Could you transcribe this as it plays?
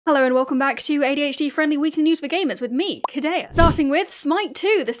Hello and welcome back to ADHD-Friendly Weekly News for Gamers with me, Cadaea. Starting with Smite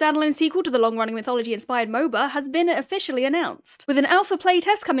 2, the standalone sequel to the long-running mythology-inspired MOBA, has been officially announced. With an alpha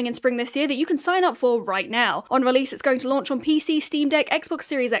playtest coming in spring this year that you can sign up for right now. On release, it's going to launch on PC, Steam Deck, Xbox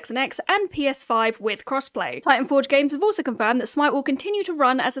Series X and X, and PS5 with crossplay. Titanforge Games have also confirmed that Smite will continue to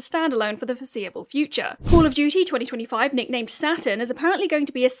run as a standalone for the foreseeable future. Call of Duty 2025, nicknamed Saturn, is apparently going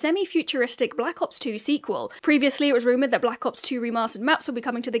to be a semi-futuristic Black Ops 2 sequel. Previously, it was rumoured that Black Ops 2 remastered maps will be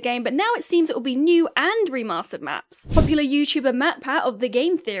coming to the game, but now it seems it will be new and remastered maps. Popular YouTuber Matpat of The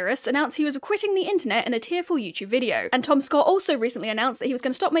Game Theorist announced he was quitting the internet in a tearful YouTube video, and Tom Scott also recently announced that he was going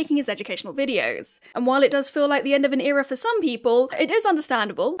to stop making his educational videos. And while it does feel like the end of an era for some people, it is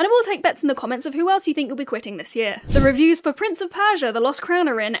understandable, and I will take bets in the comments of who else you think will be quitting this year. The reviews for Prince of Persia: The Lost Crown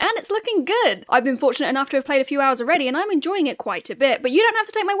are in, and it's looking good! I've been fortunate enough to have played a few hours already, and I'm enjoying it quite a bit, but you don't have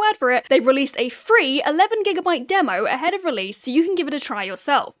to take my word for it. They've released a free 11GB demo ahead of release, so you can give it a try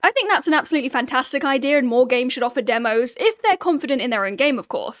yourself. I think that's an absolutely fantastic idea, and more games should offer demos, if they're confident in their own game, of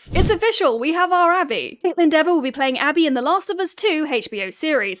course. It's official, we have our Abby. Caitlin Dever will be playing Abby in The Last of Us 2 HBO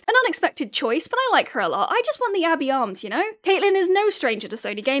series. An unexpected choice, but I like her a lot. I just want the Abby arms, you know? Caitlin is no stranger to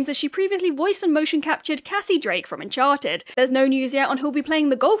Sony games, as she previously voiced and motion captured Cassie Drake from Uncharted. There's no news yet on who'll be playing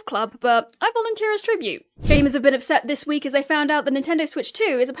the golf club, but I volunteer as tribute. Gamers have been upset this week as they found out the Nintendo Switch 2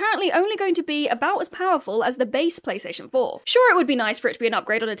 is apparently only going to be about as powerful as the base PlayStation 4. Sure, it would be nice for it to be an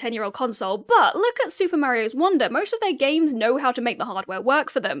upgrade on a 10-year-old console, but look at Super Mario's Wonder. Most of their games know how to make the hardware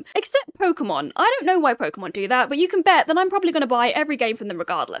work for them. Except Pokemon. I don't know why Pokemon do that, but you can bet that I'm probably going to buy every game from them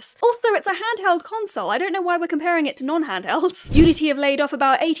regardless. Also, it's a handheld console. I don't know why we're comparing it to non-handhelds. Unity have laid off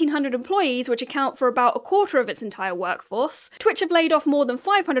about 1,800 employees, which account for about a quarter of its entire workforce. Twitch have laid off more than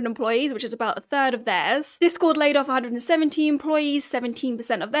 500 employees, which is about a third of theirs. Discord laid off 170 employees,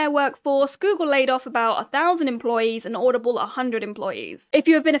 17% of their workforce. Google laid off about 1,000 employees, and Audible 100 employees. If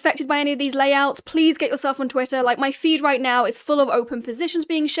you have been affected by any of these layouts, please get yourself on Twitter. Like, my feed right now is full of open positions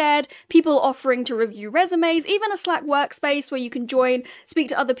being shared, people offering to review resumes, even a Slack workspace where you can join, speak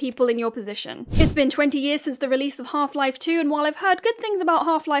to other people in your position. It's been 20 years since the release of Half-Life 2, and while I've heard good things about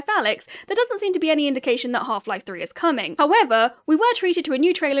Half-Life Alyx, there doesn't seem to be any indication that Half-Life 3 is coming. However, we were treated to a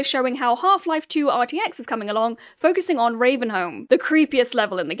new trailer showing how Half-Life 2 RTX is coming along, focusing on Ravenholm, the creepiest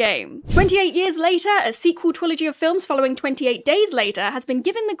level in the game. 28 years later, a sequel trilogy of films following 28 Days Later has been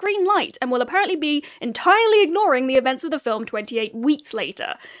given the green light and will apparently be entirely ignoring the events of the film 28 Weeks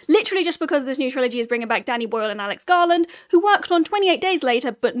Later. Literally just because this new trilogy is bringing back Danny Boyle and Alex Garland, who worked on 28 Days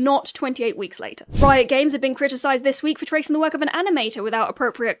Later but not 28 Weeks Later. Riot Games have been criticised this week for tracing the work of an animator without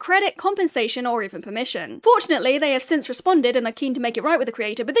appropriate credit, compensation, or even permission. Fortunately, they have since responded and are keen to make it right with the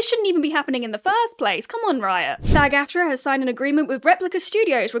creator, but this shouldn't even be happening in the first place. Come on, Riot. SAG Aftra has signed an agreement with Replica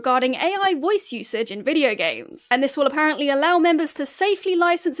Studios regarding AI voice usage in video games, and this will apparently allow members to safely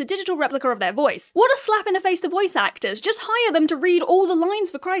license a digital replica of their voice. What a slap in the face to voice actors. Just hire them to read all the lines,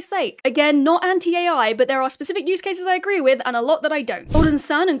 for Christ's sake. Again, not anti-AI, but there are specific use cases I agree with and a lot that I don't. Golden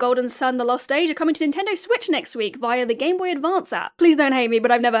Sun and Golden Sun: The Lost Age are coming to Nintendo Switch next week via the Game Boy Advance app. Please don't hate me,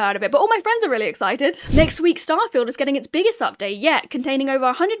 but I've never heard of it, but all my friends are really excited. Next week, Starfield is getting its biggest update yet, containing over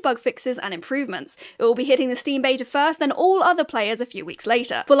 100 bug fixes and improvements. It will be hitting the Steam beta first, then all other players a few weeks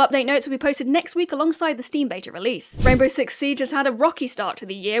later. Full update notes will be posted next week alongside the Steam beta release. Rainbow Six Siege has had a rocky start to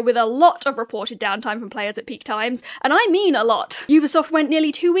the year, with a lot of reported downtime from players at peak times, and I mean a lot. Ubisoft went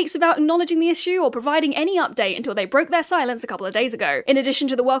nearly 2 weeks without acknowledging the issue or providing any update until they broke their silence a couple of days ago. In addition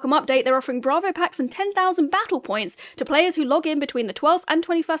to the welcome update, they're offering Bravo packs and 10,000 battle points to players who log in between the 12th and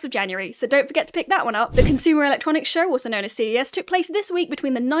 21st of January, so don't forget to pick that one up. The Consumer Electronics Show, also known as CES, took place this week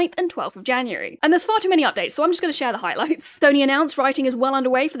between the 9th and 12th of January. And there's far too many updates, so I'm just going to share the highlights. Sony announced writing is well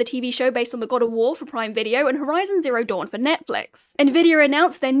underway for the TV show based on the God of War for Prime Video and Horizon Zero Dawn for Netflix. Nvidia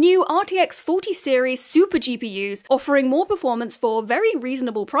announced their new RTX 40 series super GPUs, offering more performance for very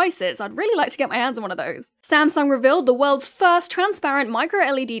reasonable prices. I'd really like to get my hands on one of those. Samsung revealed the world's first transparent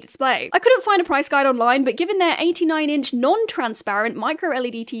micro-LED display. I couldn't find a price guide online, but given their 89-inch non-transparent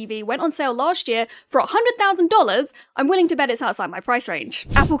micro-LED TV went on sale last year for $100,000, I'm willing to bet it's outside my price range.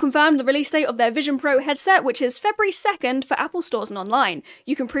 Apple confirmed the release date of their Vision Pro headset, which is February 2nd for Apple stores and online.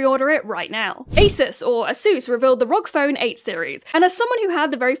 You can pre-order it right now. Asus revealed the ROG Phone 8 series, and as someone who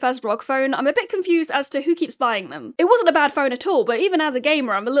had the very first ROG phone, I'm a bit confused as to who keeps buying them. It wasn't a bad phone at all, but even as a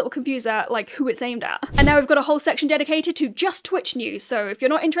gamer, I'm a little confused at, like, who it's aimed at. And now I've got a whole section dedicated to just Twitch news, so if you're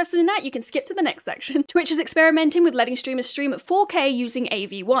not interested in that, you can skip to the next section. Twitch is experimenting with letting streamers stream at 4K using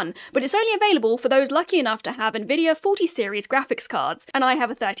AV1, but it's only available for those lucky enough to have Nvidia 40 series graphics cards, and I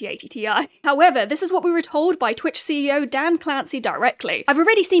have a 3080 Ti. However, this is what we were told by Twitch CEO Dan Clancy directly. I've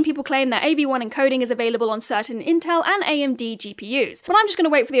already seen people claim that AV1 encoding is available on certain Intel and AMD GPUs, but I'm just going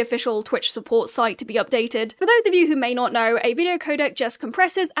to wait for the official Twitch support site to be updated. For those of you who may not know, a video codec just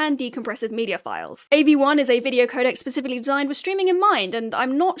compresses and decompresses media files. AV1 is a video codec specifically designed with streaming in mind, and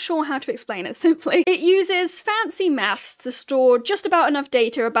I'm not sure how to explain it simply. It uses fancy maths to store just about enough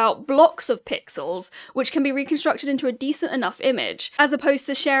data about blocks of pixels, which can be reconstructed into a decent enough image, as opposed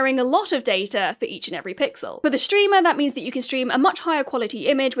to sharing a lot of data for each and every pixel. For the streamer, that means that you can stream a much higher quality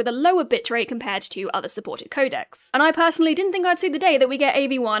image with a lower bitrate compared to other supported codecs. And I personally didn't think I'd see the day that we get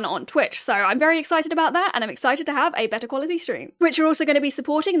AV1 on Twitch, so I'm very excited about that, and I'm excited to have a better quality stream. Twitch are also going to be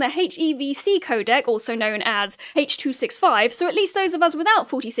supporting the HEVC codec, also known as H.265, so at least those of us without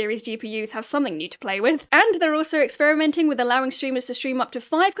 40 series GPUs have something new to play with. And they're also experimenting with allowing streamers to stream up to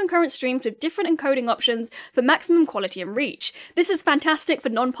 5 concurrent streams with different encoding options for maximum quality and reach. This is fantastic for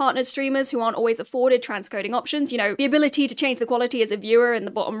non-partnered streamers who aren't always afforded transcoding options, you know, the ability to change the quality as a viewer in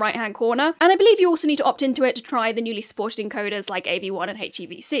the bottom right-hand corner. And I believe you also need to opt into it to try the newly supported encoders like AV1 and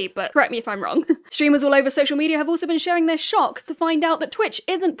HEVC, but correct me if I'm wrong. Streamers all over social media have also been sharing their shock to find out that Twitch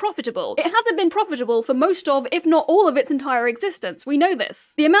isn't profitable. It hasn't been profitable for most of, if not all of its entire existence. We know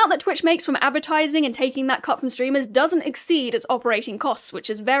this. The amount that Twitch makes from advertising and taking that cut from streamers doesn't exceed its operating costs, which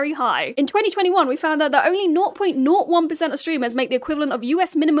is very high. In 2021, we found out that only 0.01% of streamers make the equivalent of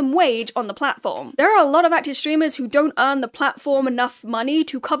US minimum wage on the platform. There are a lot of active streamers who don't earn the platform enough money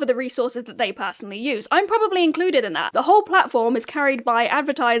to cover the resources that they personally use. I'm probably included in that. The whole platform is carried by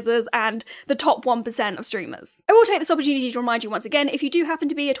advertisers and the top 1% of streamers. I will take this opportunity to remind you once again, if you do happen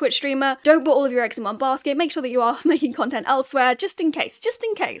to be a Twitch streamer, don't put all of your eggs in one basket. Make sure that you are making content elsewhere, just in case, just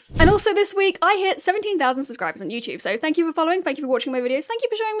in case. And also this week, I hit 17,000 subscribers on YouTube, so thank you for following, thank you for watching my videos, thank you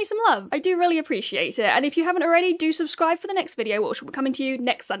for showing me some love. I do really appreciate it, and if you haven't already, do subscribe for the next video, which will be coming to you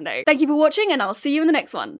next Sunday. Thank you for watching, and I'll see you in the next one.